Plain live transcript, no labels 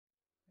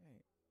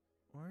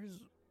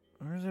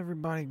Where's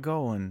everybody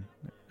going?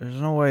 There's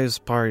no way this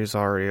party's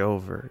already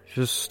over. It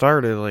just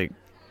started like...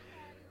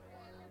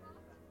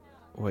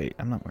 Wait,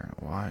 I'm not wearing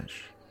a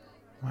watch.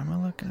 Why am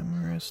I looking at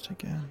my wrist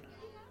again?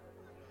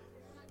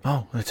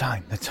 Oh, the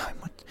time.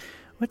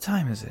 What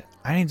time is it?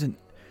 I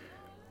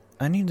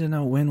need to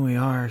know when we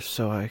are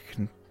so I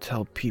can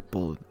tell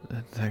people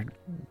that they're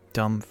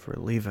dumb for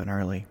leaving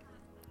early.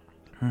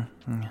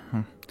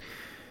 Uh-huh.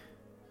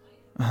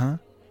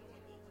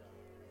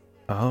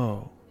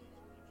 Oh,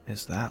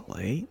 is that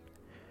late?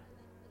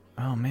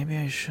 Oh, maybe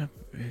I should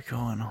be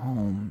going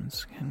home.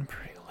 It's getting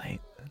pretty late.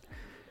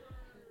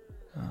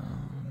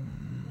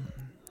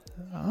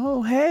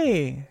 Oh,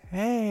 hey.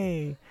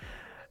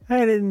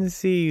 I didn't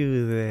see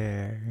you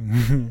there.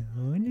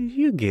 When did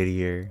you get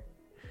here?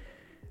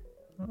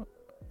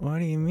 What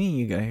do you mean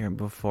you got here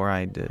before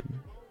I did?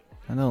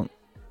 That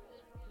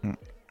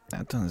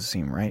doesn't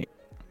seem right.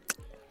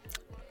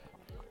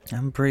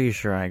 I'm pretty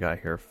sure I got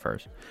here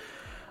first.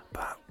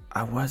 But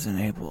I wasn't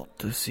able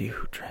to see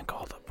who drank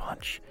all the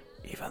punch,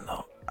 even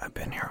though I've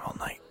been here all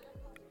night.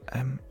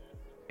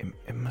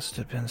 It must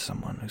have been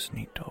someone who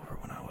sneaked over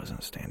when I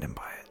wasn't standing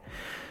by it.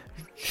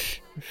 Shh.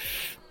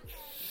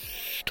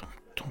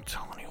 Don't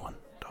tell anyone.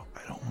 I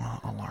don't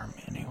want to alarm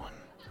anyone.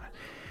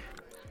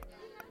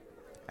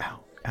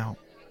 Ow,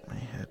 my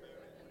head.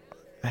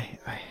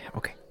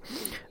 Okay.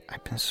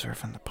 I've been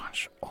serving the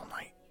punch all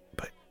night,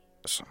 but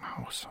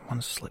somehow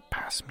someone slipped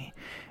past me,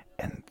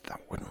 and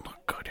that wouldn't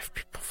look good if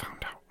people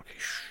found out. Okay,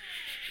 shh.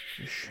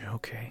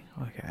 Okay.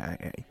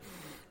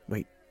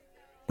 Wait.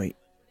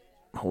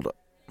 Hold up.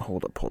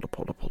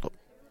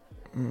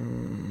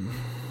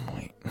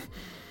 Wait.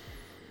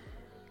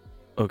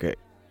 Okay.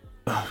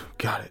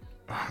 Got it.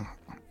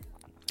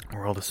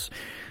 World is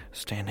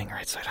standing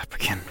right side up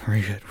again.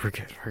 We're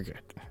good.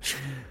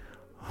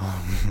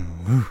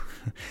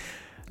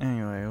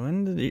 Anyway,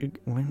 when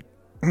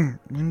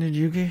did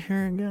you get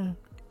here again?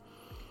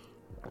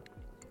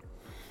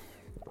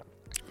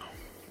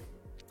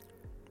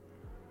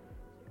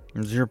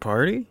 Is your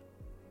party?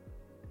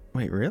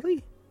 Wait,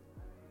 really?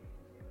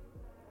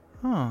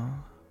 Huh.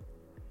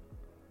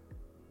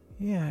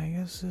 Yeah, I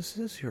guess this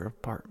is your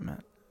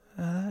apartment.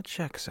 That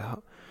checks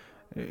out.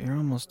 You're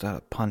almost out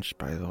of punch,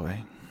 by the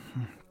way.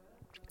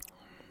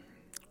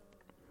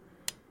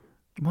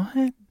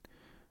 What?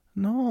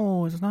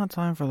 No, it's not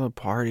time for the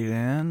party to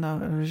end.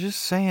 I was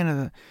just saying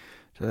to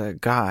that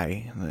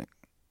guy,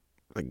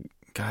 the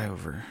guy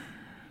over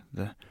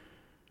the...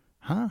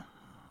 Huh?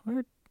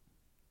 Where'd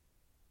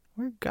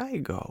Guy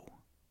go?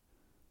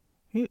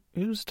 He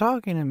was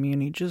talking to me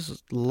and he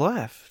just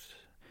left.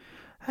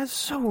 That's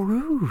so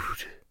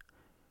rude.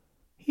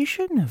 You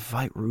shouldn't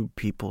invite rude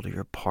people to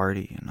your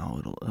party,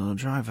 it'll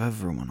drive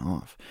everyone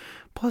off.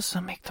 Plus,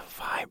 it'll make the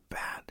vibe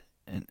bad.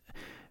 And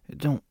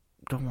don't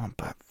want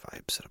bad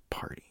vibes at a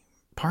party.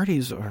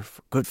 Parties are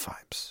for good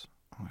vibes.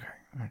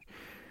 Okay.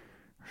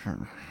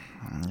 Sure.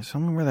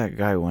 Tell me where that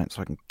guy went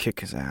so I can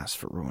kick his ass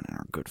for ruining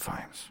our good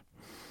vibes.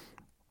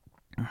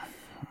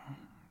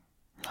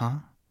 Huh?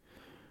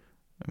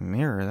 A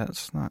mirror?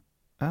 That's not...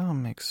 That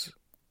don't makes...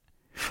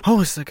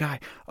 Oh, it's the guy!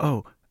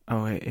 Oh,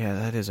 wait, yeah,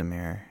 that is a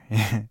mirror.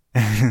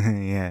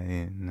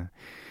 Yeah.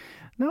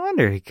 No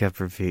wonder he kept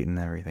repeating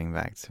everything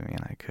back to me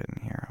and I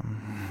couldn't hear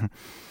him.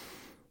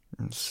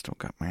 Still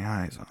got my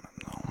eyes on him,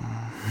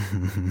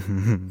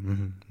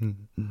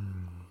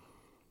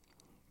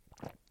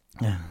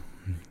 though. Yeah.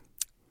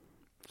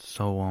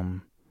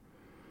 So,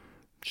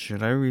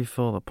 should I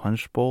refill the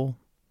punch bowl?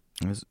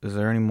 Is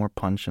there any more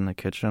punch in the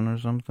kitchen or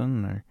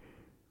something? Or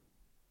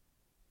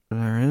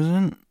there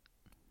isn't?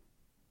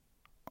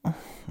 Oh,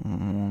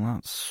 well,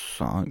 that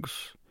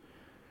sucks.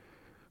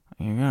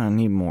 You're gonna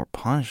need more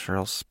punch or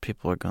else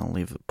people are gonna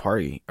leave the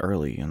party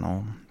early,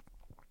 No,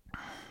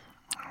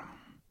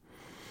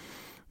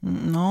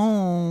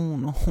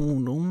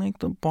 don't make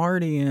the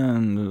party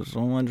end. There's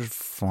so much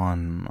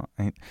fun.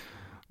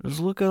 Just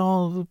look at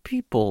all the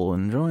people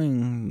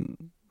enjoying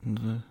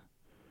the...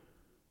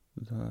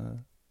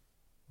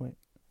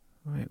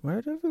 Wait,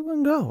 where did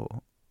everyone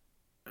go?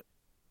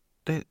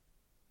 They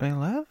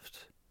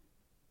left?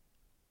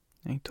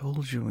 I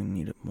told you we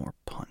needed more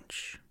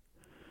punch.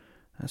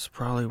 That's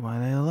probably why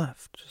they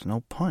left. There's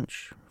no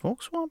punch.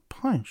 Folks want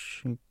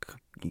punch. You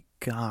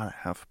gotta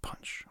have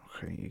punch.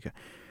 Okay, you got...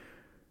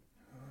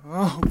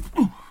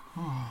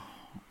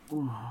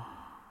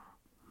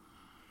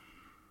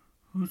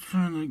 Who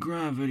turned the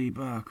gravity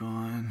back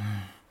on?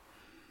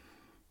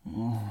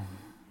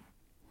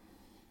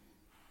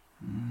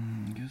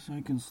 Guess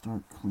I can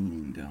start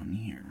cleaning down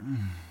here.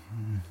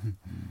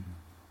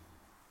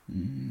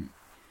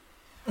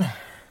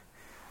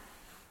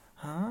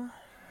 Huh?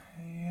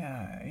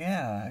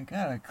 Yeah, I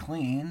gotta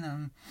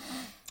clean.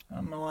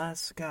 I'm the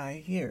last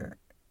guy here,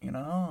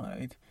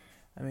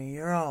 I mean,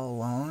 you're all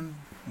alone.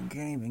 You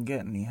can't even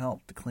get any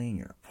help to clean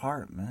your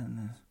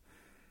apartment.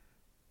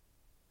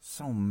 It's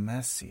so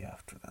messy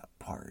after that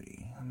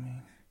party. I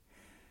mean,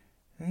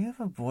 do you have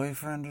a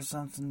boyfriend or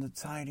something to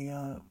tidy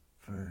up?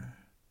 Or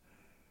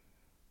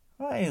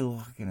why are you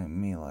looking at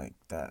me like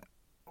that?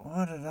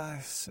 What did I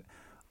say?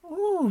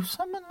 Ooh,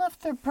 someone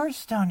left their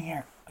purse down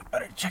here. I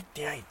better check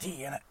the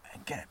ID and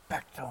get it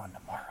back to them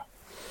tomorrow.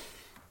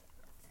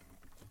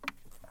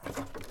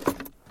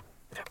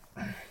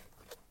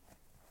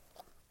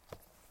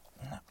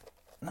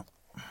 No.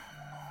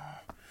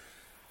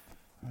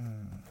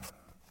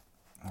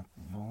 It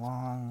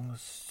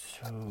belongs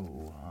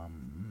to,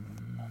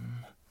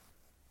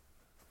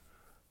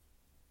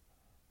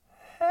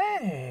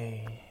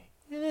 Hey,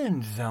 you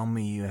didn't tell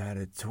me you had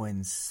a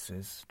twin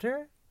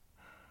sister.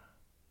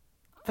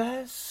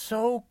 That's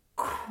so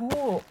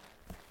cool.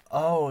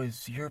 Oh,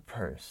 it's your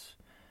purse.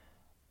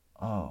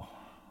 Oh,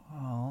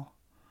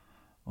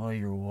 well,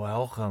 you're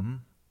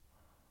welcome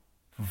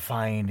for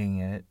finding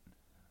it.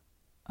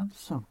 I'm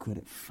so good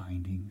at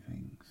finding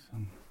things.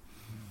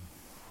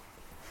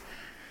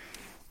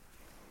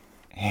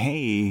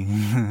 Hey,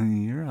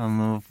 you're on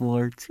the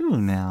floor too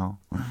now.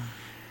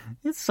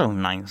 It's so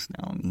nice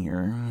down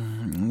here.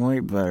 Way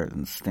better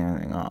than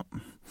standing up.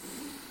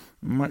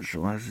 Much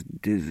less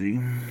dizzy.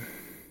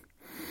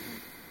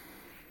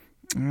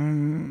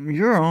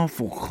 You're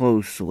awful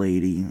close,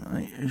 lady.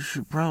 I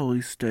should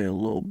probably stay a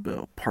little bit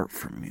apart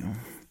from you.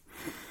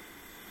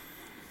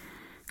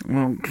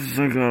 Well, 'cause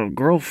I got a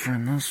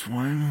girlfriend, that's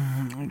why.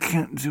 I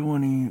can't do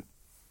any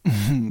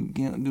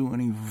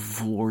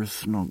floor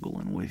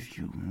snuggling with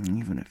you,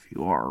 even if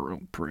you are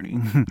real pretty.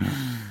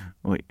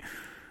 Wait,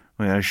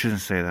 I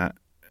shouldn't say that.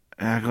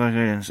 Act like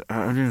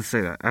I didn't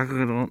say that. Act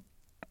like I don't.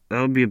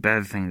 That would be a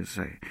bad thing to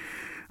say.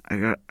 I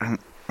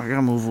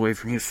gotta move away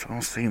from you so I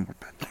don't say more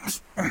bad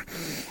things.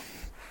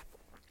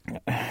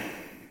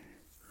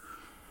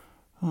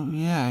 Well,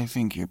 yeah, I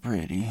think you're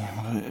pretty,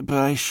 but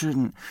I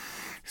shouldn't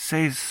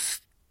say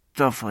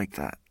stuff like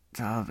that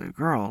to other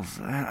girls.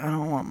 I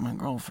don't want my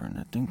girlfriend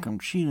to think I'm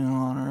cheating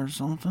on her or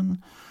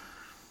something.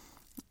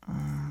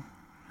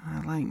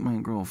 I like my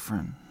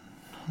girlfriend.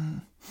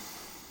 I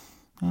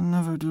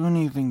never do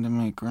anything to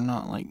make her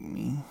not like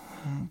me.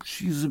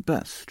 She's the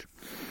best.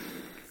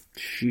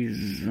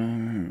 She's,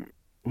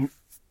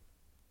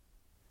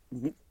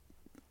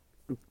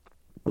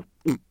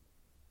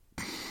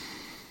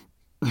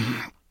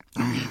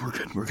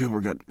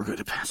 We're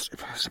good. Pass.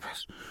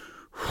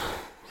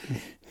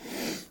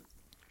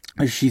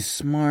 She's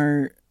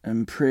smart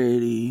and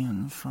pretty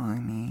and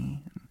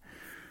funny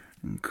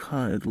and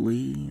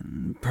cuddly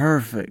and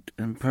perfect.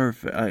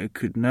 I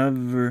could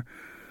never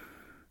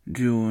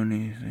do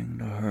anything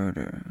to hurt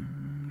her.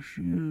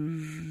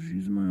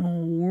 She's my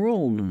whole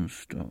world and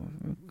stuff.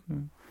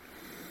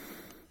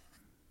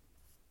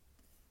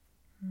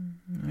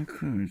 I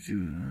couldn't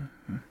do that.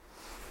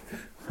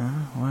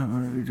 Huh? What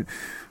are we doing?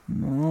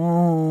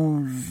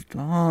 No,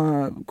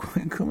 stop.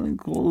 Quit coming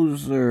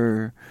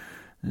closer.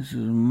 This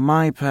is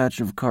my patch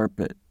of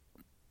carpet.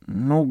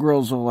 No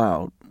girls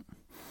allowed.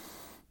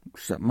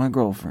 Except my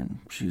girlfriend.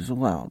 She's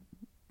allowed.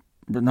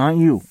 But not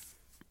you.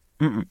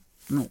 No,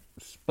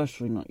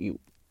 especially not you.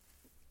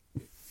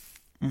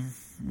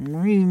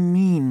 What do you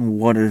mean,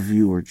 what if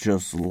you were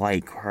just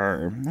like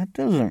her? That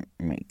doesn't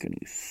make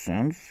any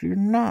sense. You're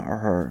not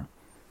her.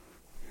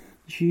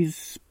 She's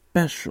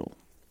special.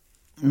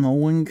 No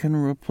one can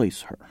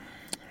replace her.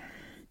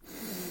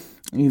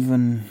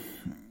 Even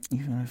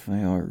if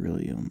they are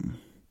really,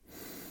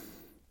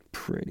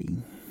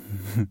 pretty.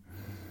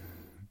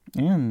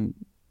 And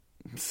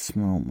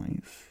smell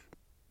nice.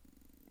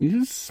 You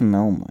just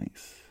smell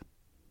nice.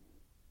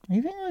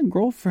 I think my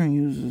girlfriend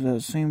uses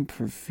that same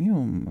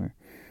perfume, or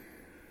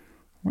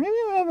maybe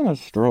I'm having a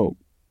stroke.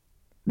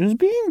 Does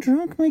being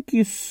drunk make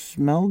your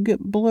smell get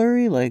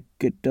blurry like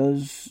it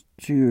does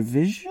to your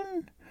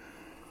vision?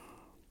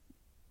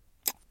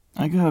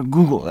 I gotta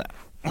Google that.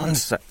 One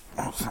sec.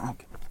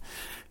 Let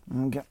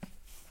me get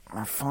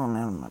my phone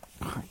out of my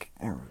pocket.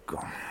 There we go.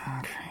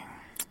 Okay.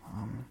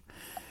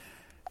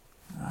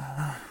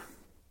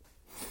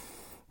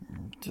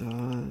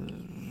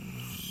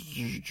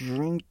 Does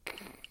drink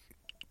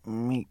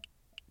make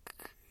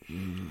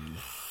you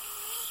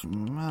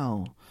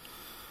smell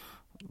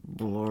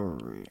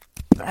blurry?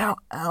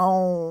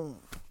 Ow.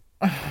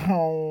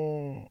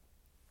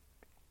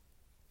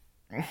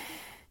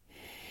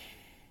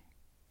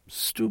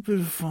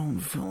 Stupid phone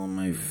fell on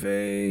my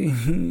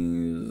face.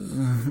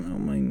 Now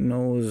my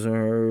nose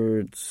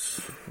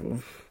hurts.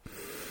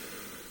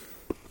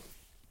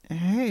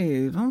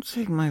 Hey, don't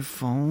take my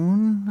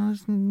phone. I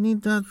just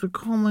need that to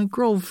call my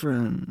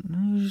girlfriend.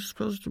 She's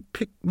supposed to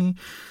pick me.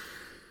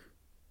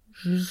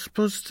 She's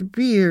supposed to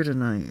be here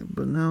tonight,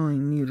 but now I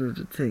need her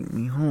to take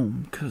me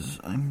home because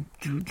I'm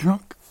too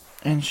drunk.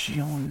 And she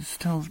always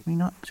tells me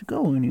not to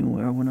go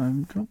anywhere when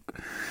I'm drunk.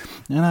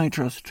 And I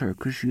trust her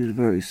because she's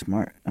very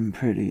smart and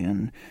pretty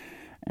and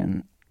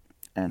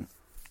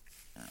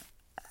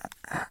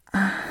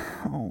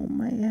oh,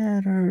 my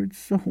head hurts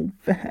so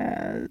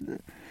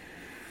bad.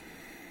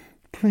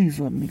 Please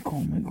let me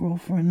call my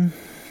girlfriend.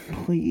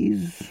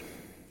 Please.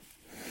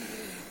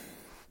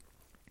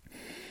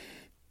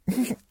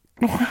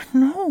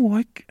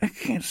 No, I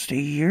can't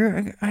stay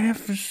here. I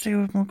have to stay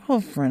with my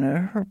girlfriend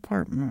at her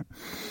apartment.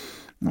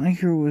 Not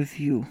here with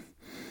you.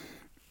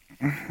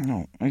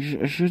 No, I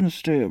shouldn't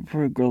stay at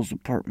pretty girls'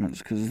 apartments,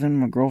 because then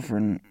my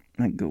girlfriend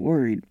might get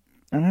worried,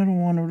 and I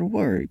don't want her to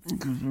worry,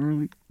 because I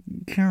really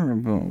care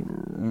about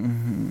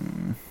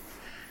her.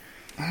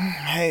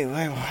 Hey,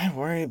 why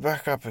are you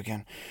back up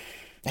again?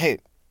 Hey,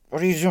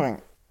 what are you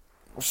doing?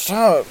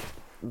 Stop!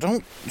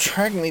 Don't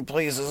drag me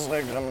places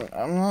like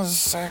I'm not a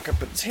sack of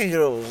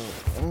potatoes.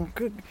 I'm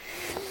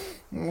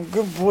a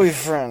good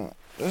boyfriend.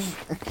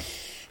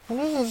 Who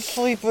doesn't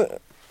sleep at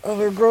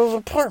other girls'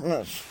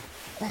 apartments?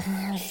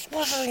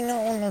 Especially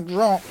not when they're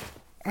drunk.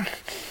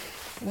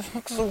 This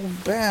looks so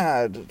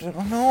bad.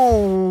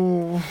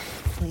 No,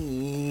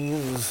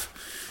 please.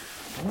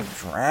 Don't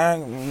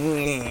drag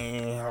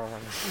me.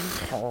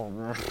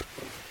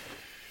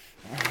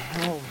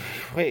 Oh,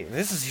 wait,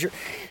 this is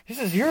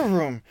your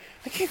room.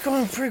 I can't go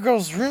in pretty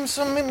girl's room,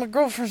 so I make my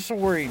girlfriend so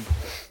worried.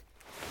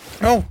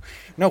 No.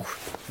 Don't,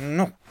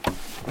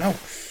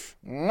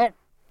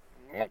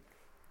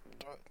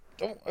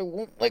 I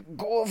won't let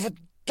go of a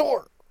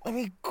door. Let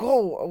me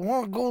go. I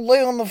want to go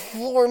lay on the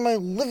floor in my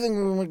living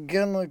room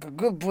again like a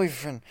good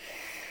boyfriend.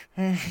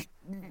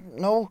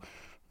 No,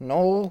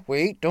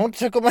 wait, don't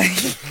tickle my...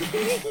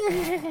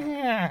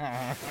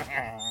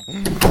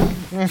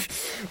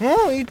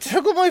 Oh, you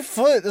tickled my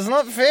foot. It's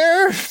not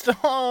fair.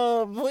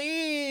 Stop,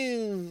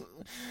 please.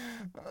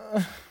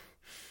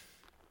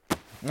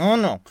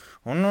 No.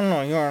 Oh,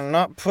 no, you are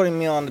not putting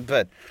me on the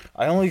bed.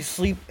 I only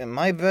sleep in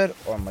my bed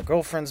or my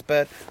girlfriend's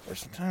bed or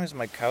sometimes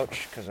my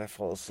couch because I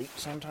fall asleep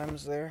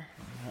sometimes there.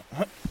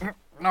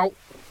 No.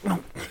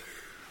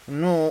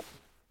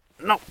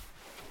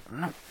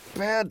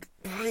 Bad,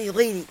 pretty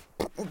lady.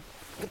 I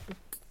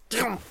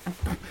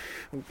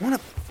want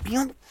to be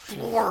on the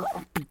floor.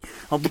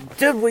 I'll be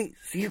dead weight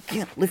so you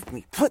can't lift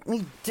me. Put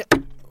me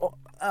down.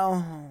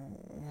 Oh.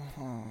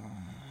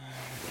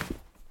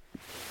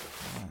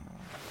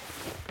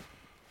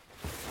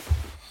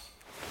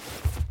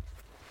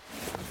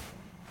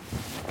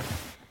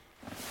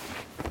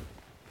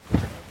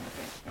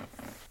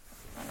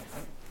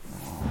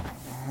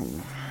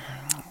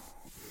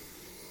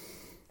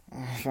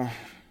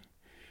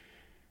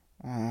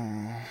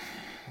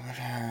 What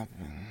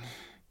happened?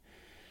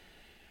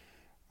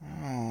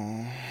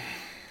 Oh,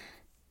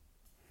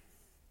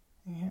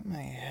 I hit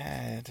my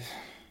head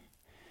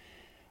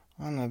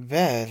on the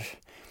bed.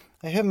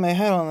 I hit my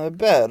head on the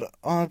bed,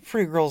 on a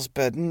pretty girl's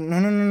bed.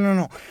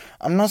 No.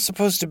 I'm not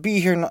supposed to be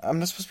here. I'm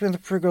not supposed to be on the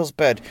pretty girl's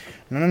bed.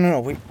 No.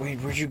 Wait,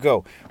 where'd you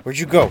go?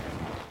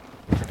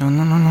 No,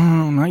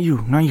 not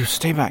you.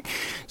 Stay back,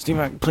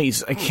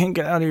 please. I can't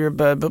get out of your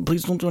bed, but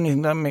please don't do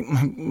anything that make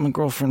my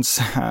girlfriend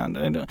sad.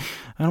 I don't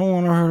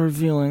want to hurt her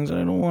feelings.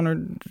 I don't want her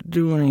to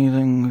do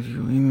anything with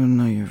you, even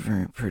though you're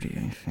very pretty,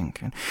 I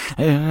think.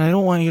 And I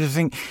don't want you to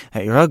think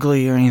that you're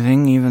ugly or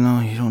anything, even though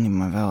you don't need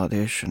my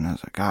validation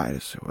as a guy to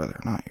say whether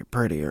or not you're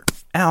pretty or...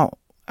 Ow,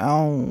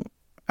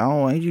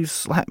 why'd you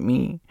slap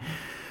me?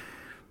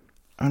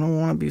 I don't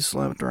want to be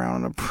slapped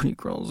around in a pretty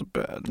girl's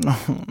bed. No.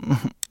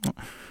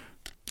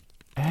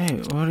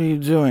 Hey, what are you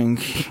doing?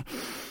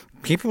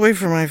 Keep away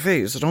from my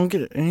face. Don't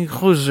get any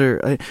closer.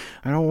 I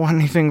don't want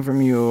anything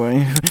from you.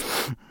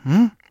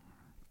 My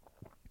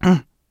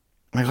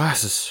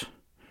glasses.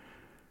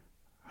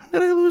 When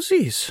did I lose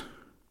these?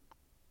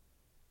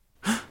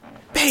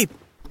 Babe!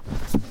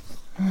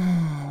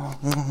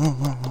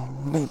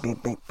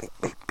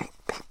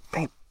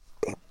 Babe.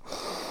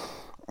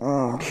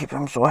 Oh, Babe,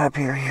 I'm so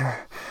happy you're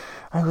here.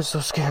 I was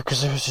so scared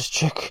because there was this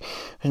chick,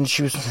 and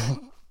she was...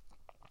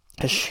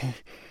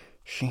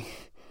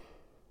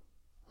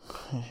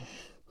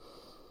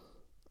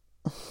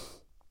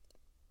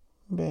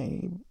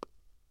 Babe,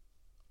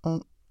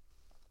 I'm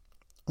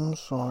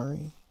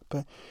sorry,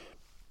 but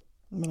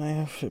I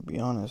have to be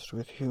honest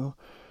with you.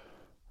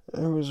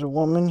 There was a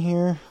woman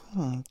here,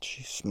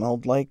 she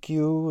smelled like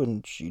you,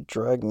 and she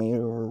dragged me to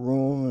her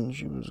room, and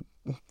she was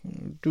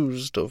doing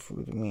stuff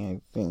with me,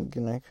 I think,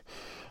 and I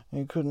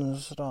couldn't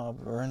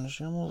stop her, and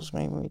she almost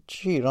made me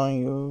cheat on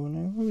you, and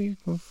I hope you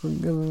can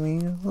forgive me.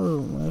 It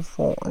wasn't my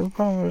fault. I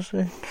promise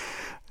I'd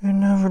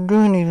never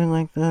do anything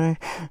like that.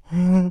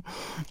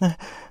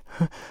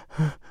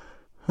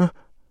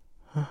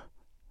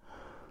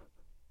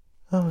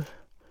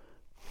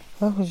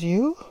 That was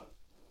you?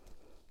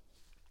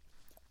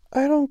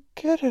 I don't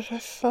get it. I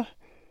thought...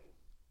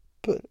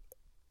 But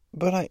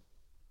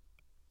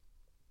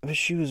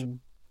she was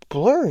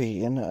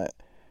blurry, and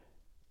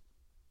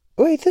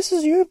Wait, this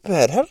is your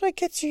bed. How did I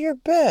get to your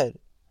bed?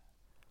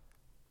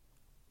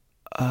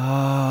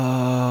 Oh.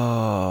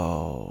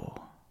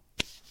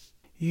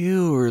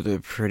 You were the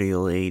pretty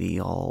lady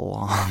all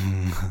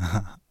along.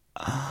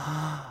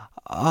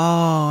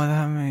 Oh,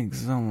 that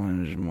makes so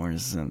much more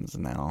sense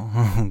now.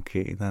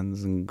 Okay,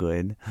 that's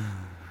good.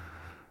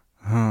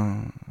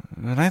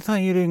 But I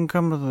thought you didn't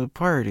come to the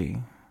party.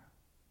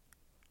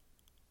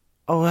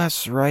 Oh,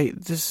 that's right.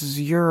 This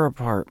is your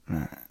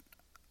apartment.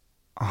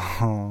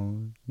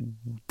 Oh,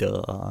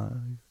 duh.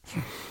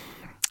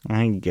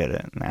 I get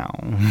it now.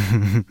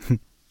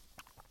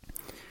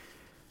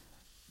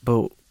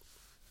 But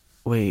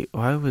wait,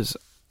 why was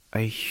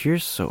I here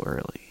so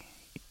early?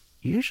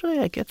 Usually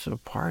I get to the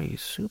party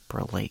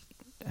super late.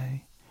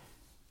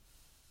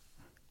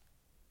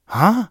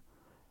 Huh?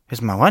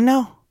 Is my what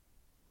now?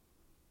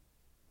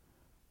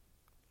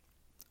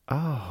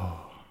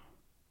 Oh.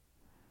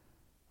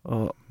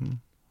 Oh.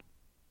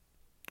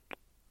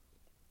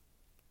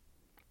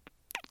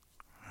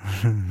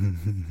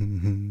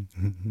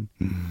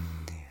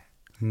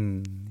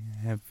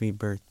 Happy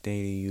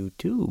birthday to you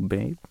too,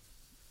 babe.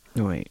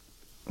 Wait,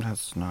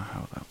 that's not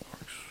how that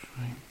works,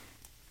 right?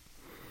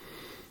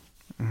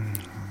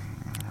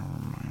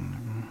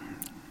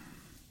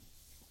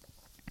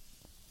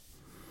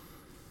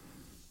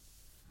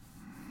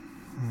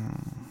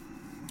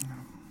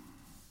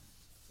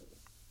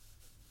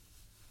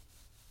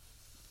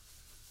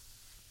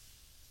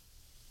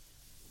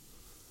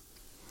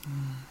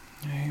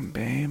 Hey,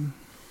 babe.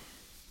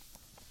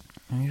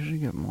 I usually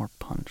get more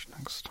punch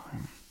next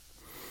time.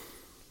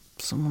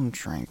 Someone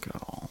drank it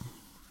all.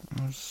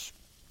 It was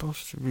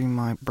supposed to be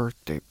my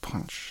birthday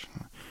punch.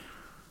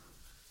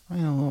 I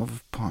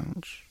love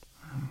punch.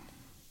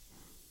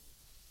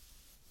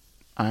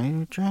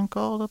 I drank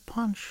all the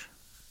punch.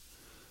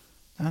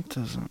 That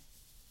doesn't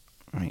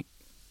make...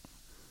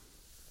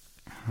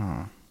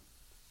 Huh.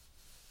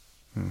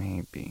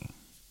 Maybe.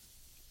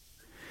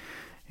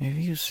 If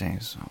you say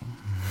so.